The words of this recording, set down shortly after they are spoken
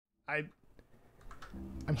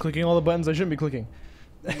I'm clicking all the buttons I shouldn't be clicking.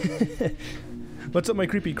 What's up, my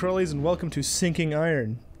creepy crawlies, and welcome to Sinking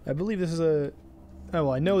Iron. I believe this is a... Oh,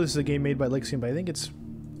 well, I know this is a game made by Lexion, but I think it's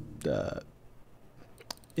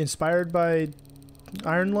inspired by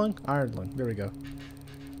Iron Lung? Iron Lung, there we go.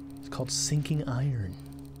 It's called Sinking Iron.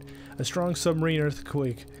 A strong submarine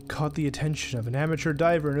earthquake caught the attention of an amateur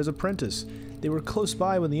diver and his apprentice. They were close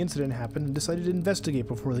by when the incident happened and decided to investigate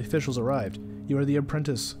before the officials arrived. You are the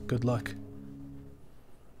apprentice. Good luck.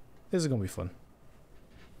 This is gonna be fun.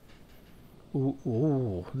 Ooh,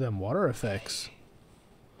 ooh, them water effects.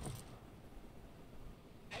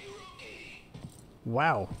 Hey, rookie.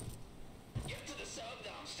 Wow. Get to the sub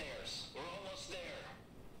downstairs. We're almost there.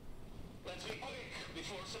 Let's be quick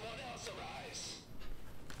before someone else arrives.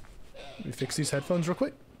 Let me fix these headphones real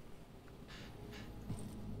quick.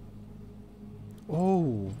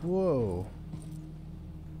 Oh, whoa.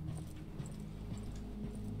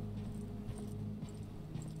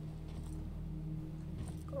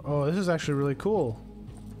 Oh, this is actually really cool.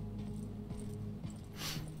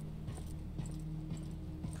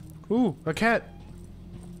 Ooh, a cat.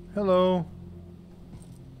 Hello.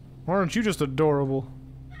 Aren't you just adorable?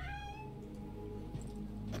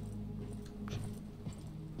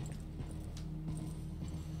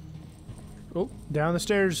 Oh, down the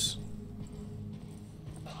stairs.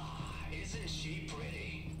 Isn't she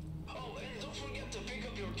pretty? Oh, and don't forget to pick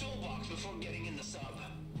up your toolbox before getting in the sub.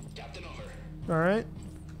 Captain over. Alright.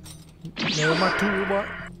 There's my toolbox.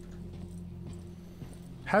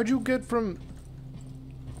 How'd you get from...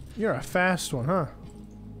 You're a fast one, huh?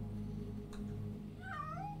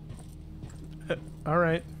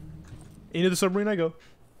 Alright. Into the submarine I go.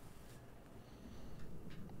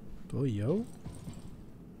 Oh, yo.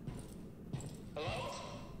 Hello?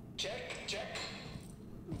 Check, check.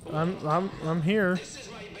 I'm here. This is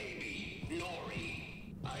my baby, Nori.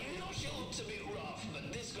 I know she looks a bit rough,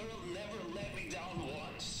 but this girl never let me down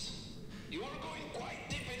once. You are going quite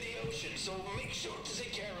deep in the ocean, so make sure to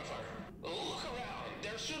take care of her. Look around.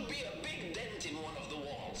 There should be a big dent in one of the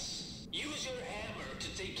walls. Use your hammer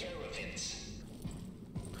to take care of it.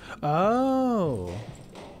 Oh.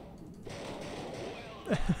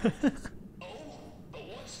 Well, oh,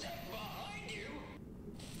 what's that behind you?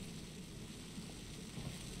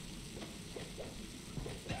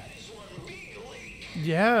 That is one big leak.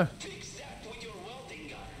 Yeah. Fix that with your welding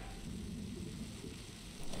gun.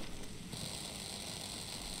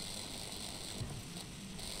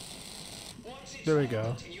 Once it's There we go.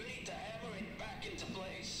 welded, you need to hammer it back into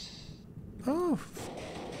place. Oh,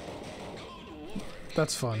 Good work.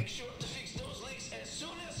 that's fun. Make sure to fix those leaks as soon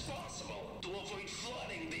as possible to avoid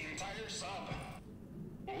flooding the entire sub.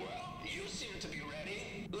 Well, you seem to be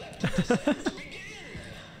ready. Let the descent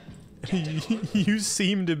begin. You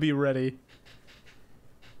seem to be ready.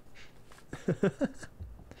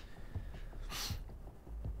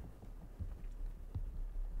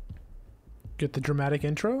 Get the dramatic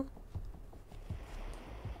intro?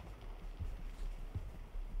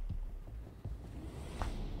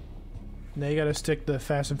 Now you gotta stick the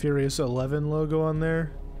Fast and Furious 11 logo on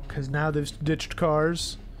there, because now they've ditched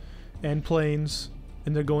cars and planes,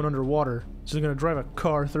 and they're going underwater. So they're gonna drive a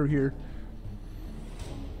car through here.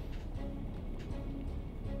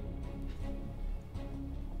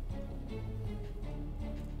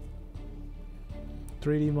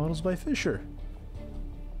 "3D models by Fisher."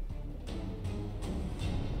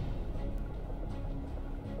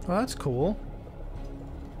 Oh, that's cool.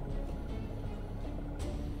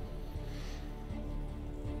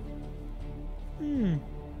 Hmm.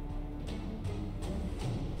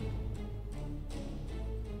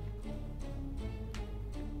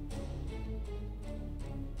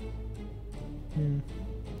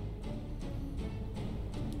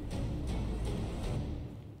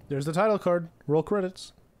 There's the title card. Roll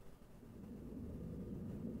credits.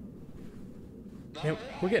 Man,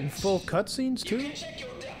 we're getting full cutscenes You too? can check your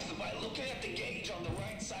depth by looking at the gauge on the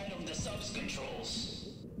right side of the sub's controls.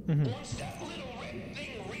 Once that little red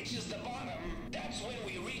thing reaches the bottom, that's when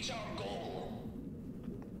we reach our goal.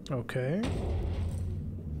 Okay.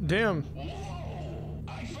 Damn. Whoa!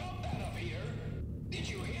 I felt that up here. Did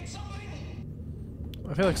you hit something?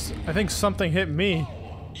 I think something hit me.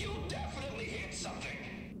 Oh, you definitely hit something.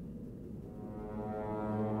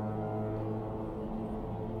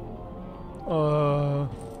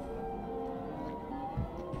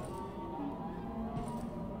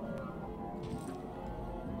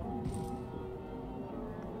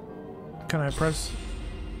 Can I press?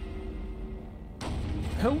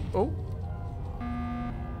 Oh, oh.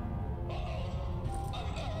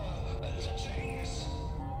 There's a change.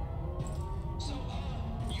 So,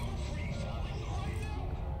 you're free falling right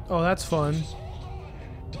now? Oh, that's fun.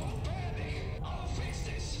 Don't panic. I'll fix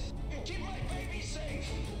this. Keep my baby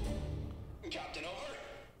safe. Captain, over.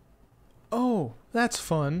 Oh, that's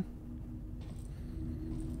fun.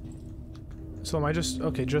 So am I just...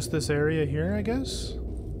 Okay, just this area here, I guess?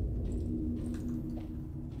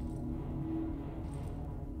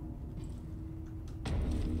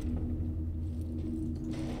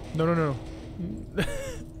 No, no, no.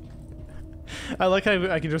 I like how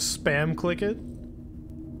I can just spam click it.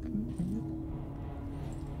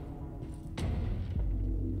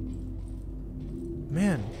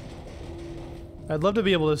 Man. I'd love to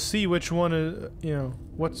be able to see which one is, you know,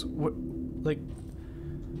 what, like,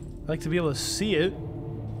 I'd like to be able to see it.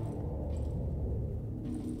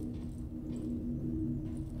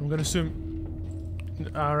 I'm gonna assume...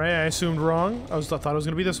 Alright, I assumed wrong. I thought it was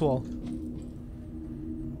gonna be this wall.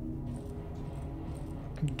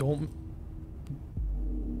 Don't...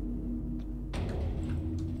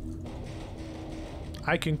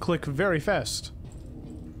 I can click very fast.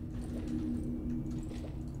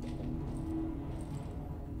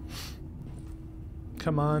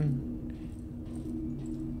 Come on.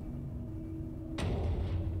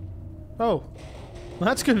 Oh.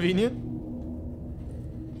 That's convenient.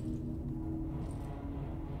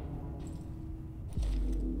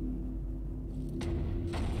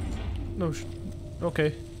 No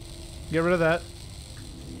okay. Get rid of that.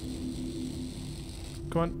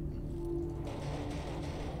 Come on.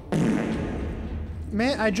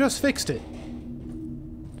 Man, I just fixed it.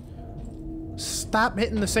 Stop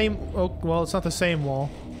hitting the same... Oh, well, it's not the same wall.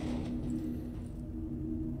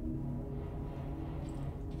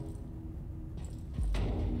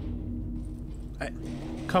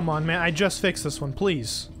 Come on, man. I just fixed this one,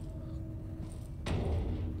 please.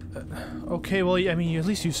 Okay, well, I mean, at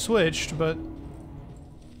least you switched, but...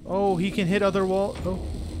 Oh, he can hit other wall... Oh.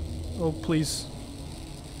 Oh, please.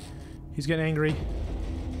 He's getting angry.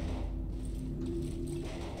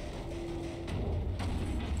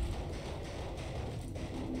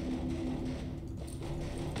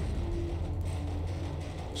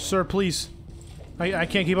 Sir, please. I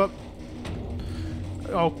can't keep up.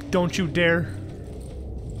 Oh, don't you dare.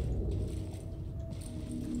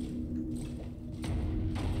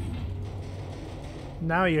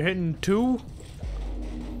 Now you're hitting 2?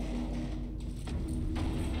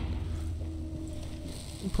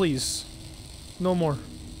 Please. No more.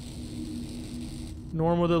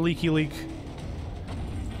 Norm with a leaky leak.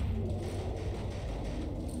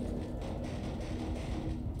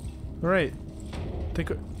 Alright. Take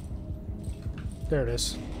a... There it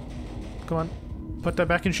is. Come on. Put that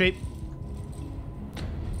back in shape.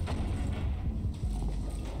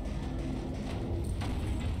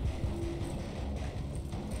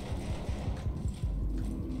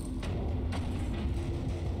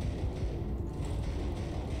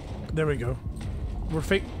 There we go. We're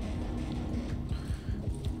fake.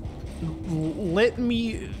 Let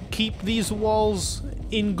me keep these walls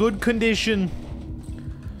in good condition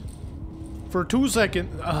for 2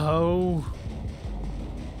 seconds. Oh.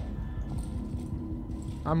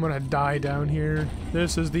 I'm gonna die down here.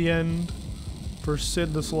 This is the end for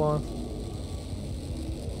Sid the Sloth.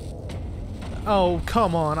 Oh,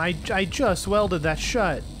 come on. I just welded that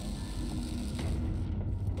shut.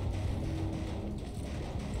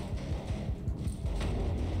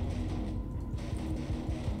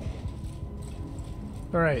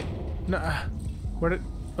 Alright. Nah. Where did...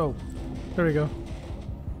 Oh. There we go.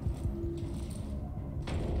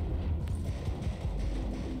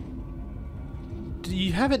 Do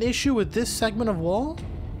you have an issue with this segment of wall?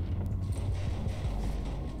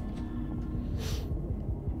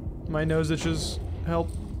 My nose itches. Help.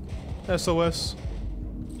 SOS.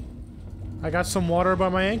 I got some water by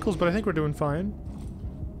my ankles, but I think we're doing fine.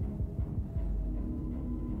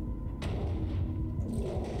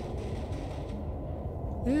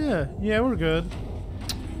 Yeah, we're good.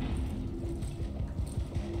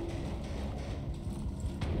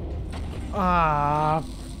 Ah,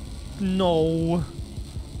 no.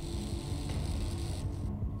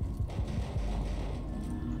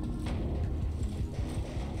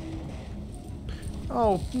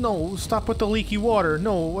 Oh, no, stop with the leaky water.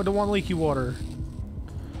 No, I don't want leaky water.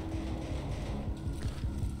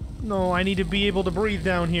 No, I need to be able to breathe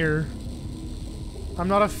down here. I'm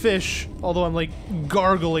not a fish, although I'm like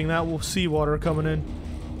gargling that seawater coming in.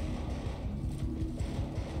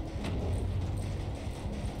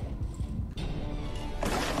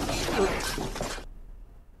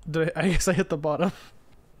 I guess I hit the bottom.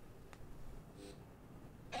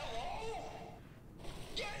 Hello?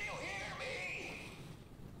 Can you hear me?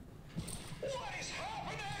 What is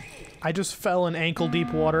happening? I just fell in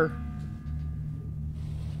ankle-deep water.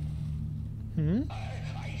 Hmm?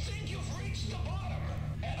 I think you've reached the bottom,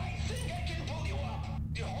 and I think I can pull you up.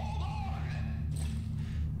 You hold on.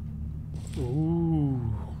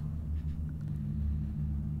 Ooh.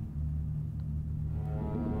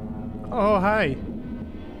 Oh, hi.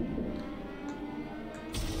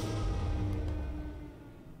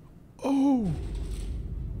 Oh.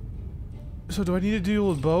 So do I need to deal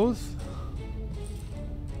with both?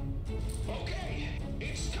 Okay,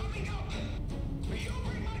 it's coming up. You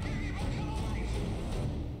bring my baby back alive.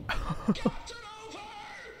 Captain over!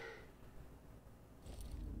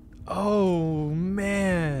 Oh,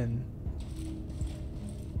 man.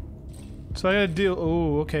 So I gotta deal.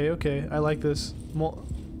 Oh, okay, okay. I like this.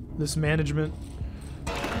 This management.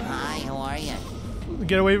 Hi, how are you?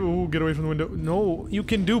 Get away! Ooh, get away from the window. No, you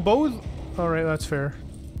can do both. All right, that's fair.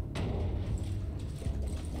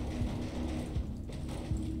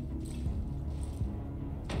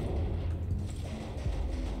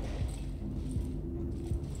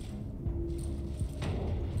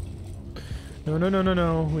 No, no, no, no,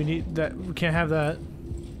 no. We need that. We can't have that.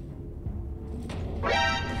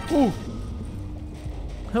 Ooh.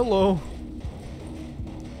 Hello.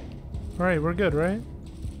 All right, we're good, right?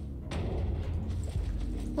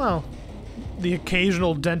 Well, the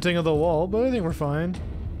occasional denting of the wall, but I think we're fine.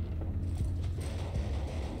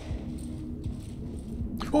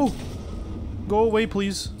 Oh! Go away,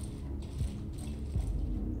 please.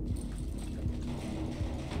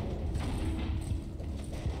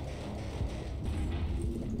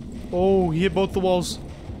 Oh, he hit both the walls.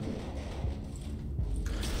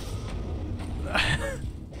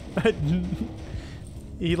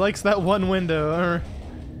 He likes that one window, or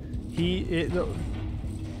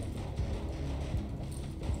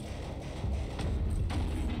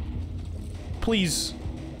please.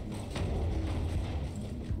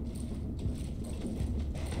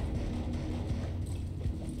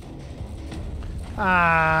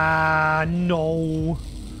 Ah, no.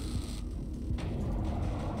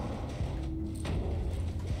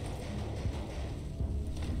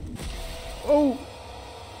 Oh.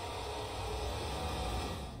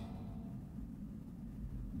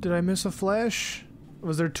 Did I miss a flash?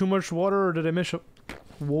 Was there too much water, or did I miss a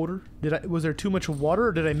water? Was there too much water,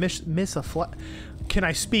 or did I miss a flash? Can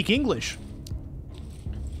I speak English?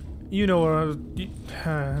 You know,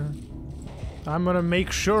 I'm gonna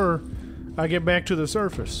make sure I get back to the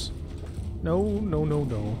surface. No, no, no,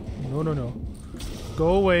 no, no, no, no.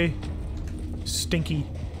 Go away, stinky.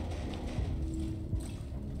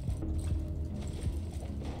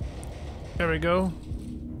 There we go.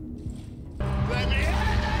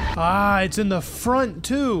 Ah, it's in the front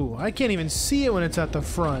too. I can't even see it when it's at the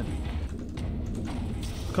front.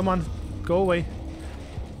 Come on, go away.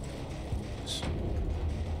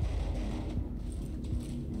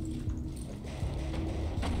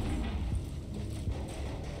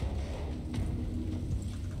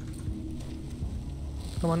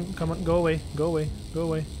 Come on, go away, go away, go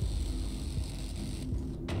away.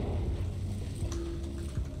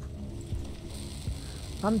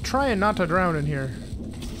 I'm trying not to drown in here.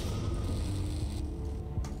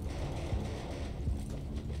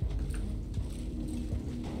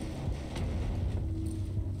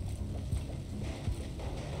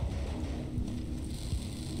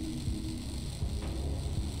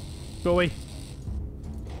 Go away.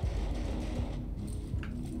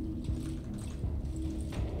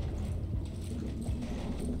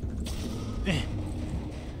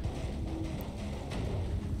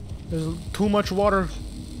 There's too much water.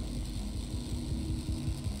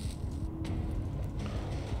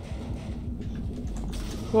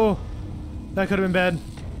 Oh, that could have been bad.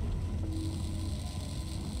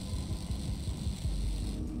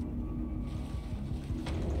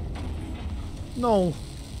 No.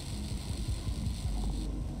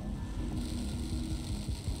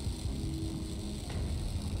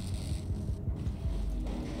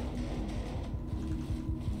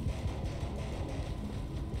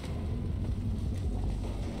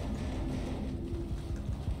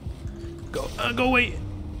 Go away.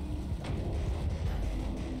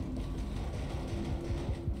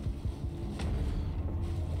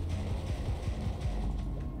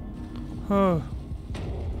 Oh.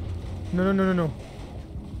 No, no, no, no, no.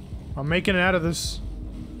 I'm making it out of this.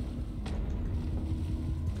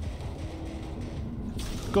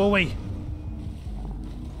 Go away.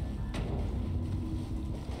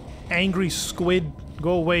 Angry squid.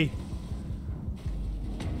 Go away.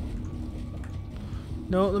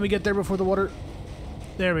 No, let me get there before the water...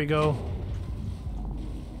 There we go.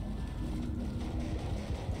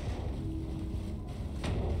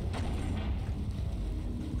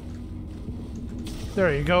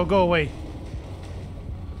 There you go, go away.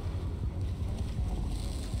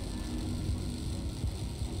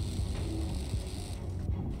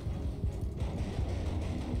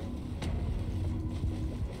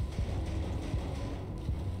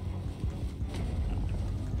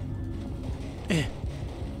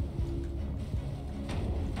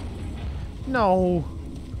 No.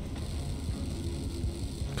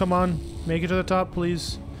 Come on, make it to the top,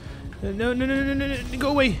 please. No, no, no, no, no, no, go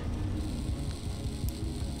away.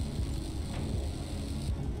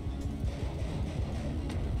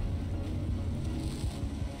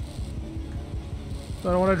 I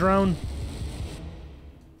don't want to drown.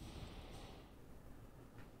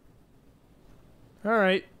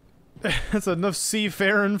 Alright. That's enough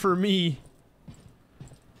seafaring for me.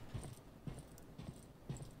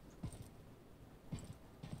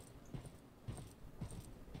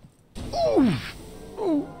 Ooh.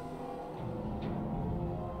 Ooh.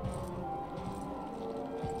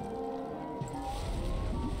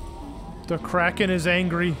 The Kraken is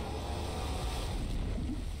angry.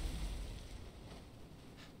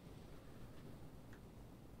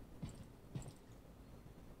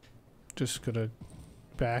 Just gonna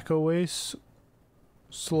back away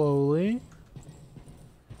slowly.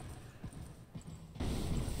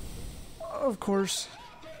 Of course.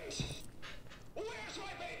 Where's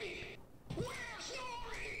my baby? Where's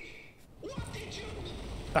Nori? What did you...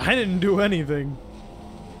 I didn't do anything.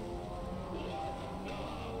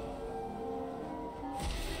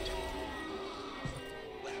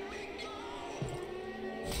 Let me go!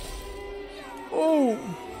 Oh!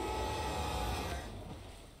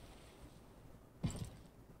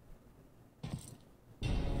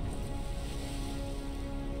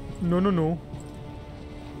 No, no, no.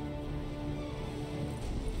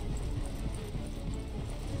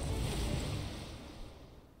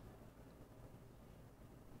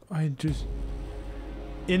 I just...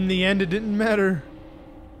 In the end, it didn't matter.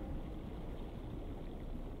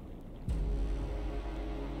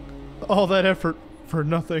 All that effort for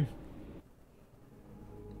nothing.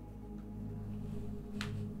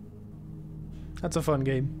 That's a fun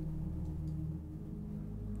game.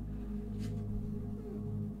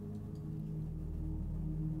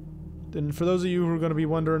 And for those of you who are going to be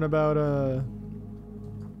wondering about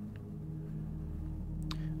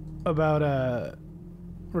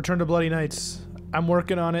Return to Bloody Nights, I'm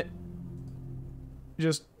working on it.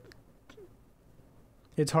 Just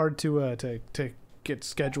it's hard to get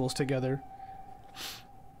schedules together.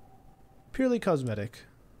 Purely cosmetic.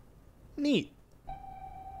 Neat.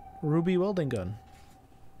 Ruby welding gun.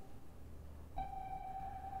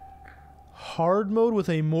 Hard mode with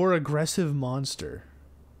a more aggressive monster.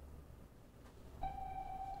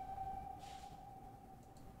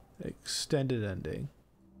 Extended ending.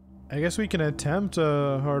 I guess we can attempt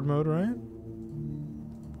hard mode, right?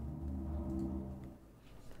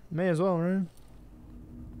 May as well, right?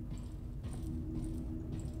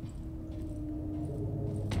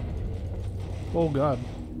 Oh god.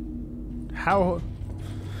 How...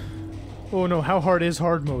 Oh no, how hard is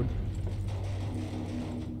hard mode?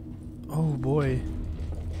 Oh boy.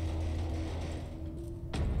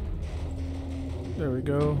 There we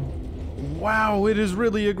go. Wow, it is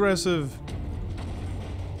really aggressive.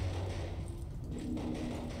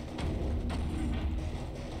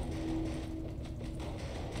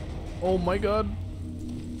 Oh my god.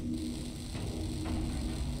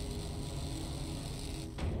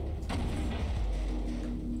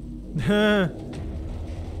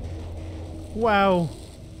 Wow.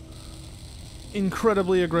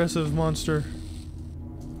 Incredibly aggressive monster.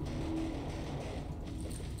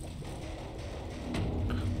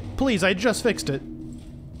 Please, I just fixed it.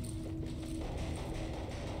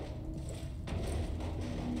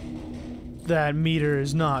 That meter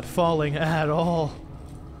is not falling at all.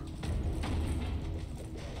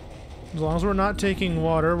 As long as we're not taking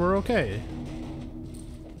water, we're okay.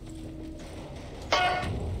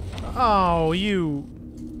 Oh, you...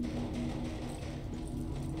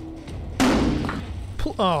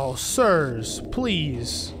 Oh, sirs,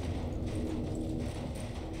 please.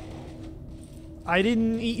 I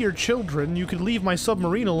didn't eat your children. You could leave my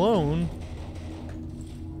submarine alone.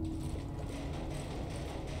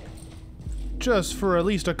 Just for at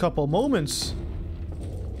least a couple moments.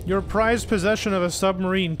 Your prized possession of a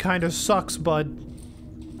submarine kinda sucks, bud.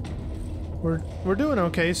 We're doing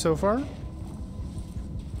okay so far.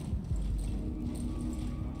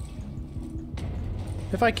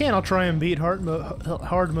 If I can, I'll try and beat hard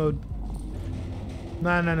mode.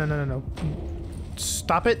 No.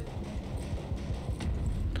 Stop it.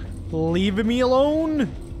 Leave me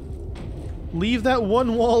alone. Leave that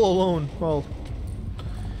one wall alone. Well,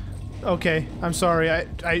 okay, I'm sorry.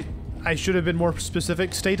 I should have been more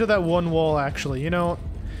specific. Stay to that one wall, actually. You know,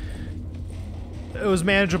 it was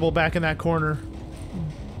manageable back in that corner.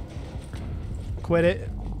 Quit it.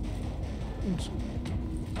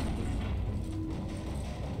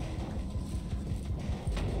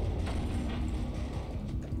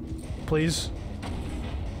 please.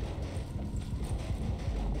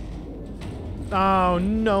 Oh,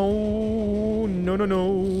 no. No, no,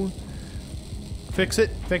 no. Fix it,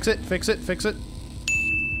 fix it, fix it, fix it.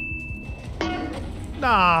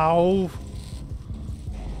 No.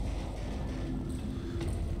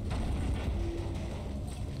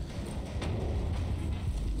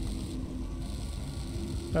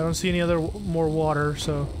 I don't see any other more water,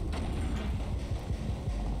 so...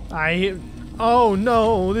 Oh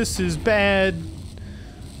no, this is bad.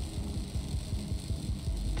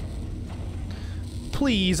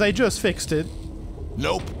 Please, I just fixed it.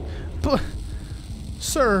 Nope.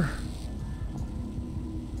 Sir.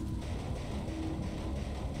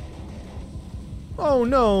 Oh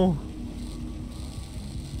no.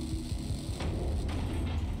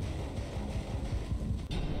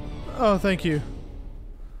 Oh, thank you.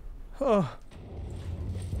 Oh.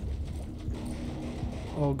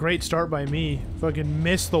 Oh, great start by me. Fucking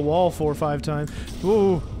missed the wall 4 or 5 times.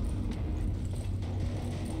 Ooh.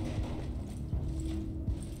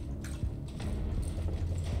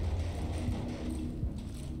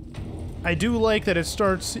 I do like that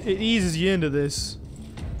it eases you into this.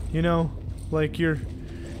 You know? Like you're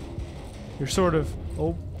sort of...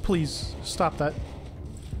 Oh, please, stop that.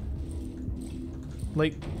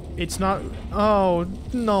 Like, it's not... Oh,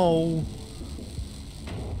 no.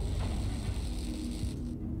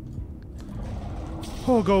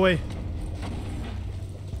 Oh, go away.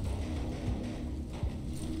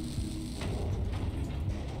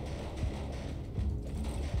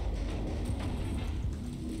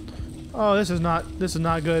 Oh, this is not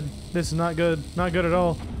good. This is not good. Not good at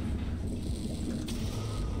all.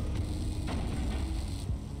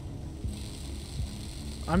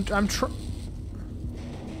 I'm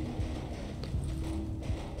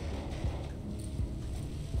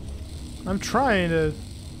trying to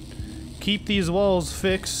keep these walls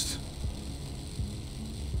fixed.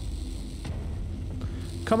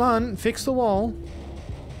 Come on, fix the wall.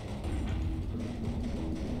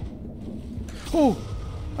 Oh!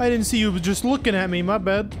 I didn't see you just looking at me, my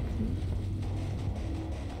bad.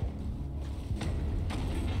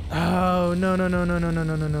 Oh, no, no, no, no, no, no,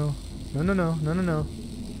 no, no, no. No, no, no, no, no, no.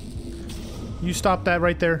 You stop that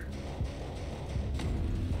right there.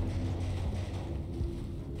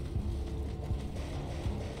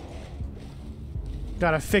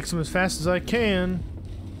 Gotta fix them as fast as I can.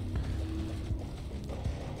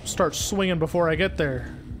 Start swinging before I get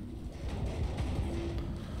there.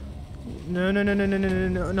 No, no, no, no, no, no, no,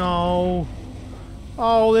 no, no.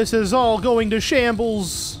 Oh, this is all going to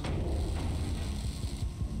shambles.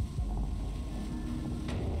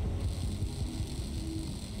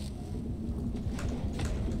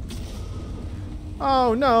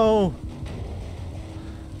 Oh, no.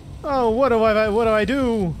 Oh, what do I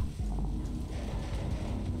do?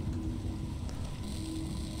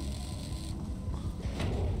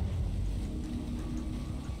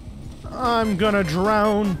 I'm gonna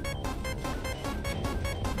drown.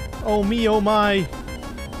 Oh me, oh my.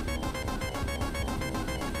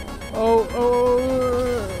 Oh.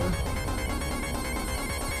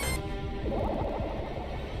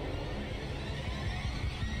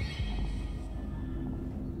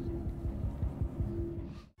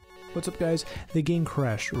 What's up, guys? The game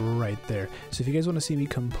crashed right there. So if you guys want to see me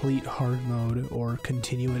complete hard mode or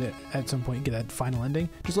continue it at some point and get that final ending,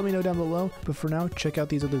 just let me know down below. But for now, check out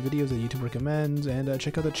these other videos that YouTube recommends and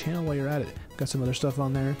check out the channel while you're at it. Got some other stuff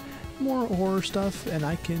on there, more horror stuff, and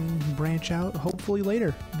I can branch out hopefully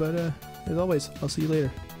later. But as always, I'll see you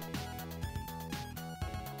later.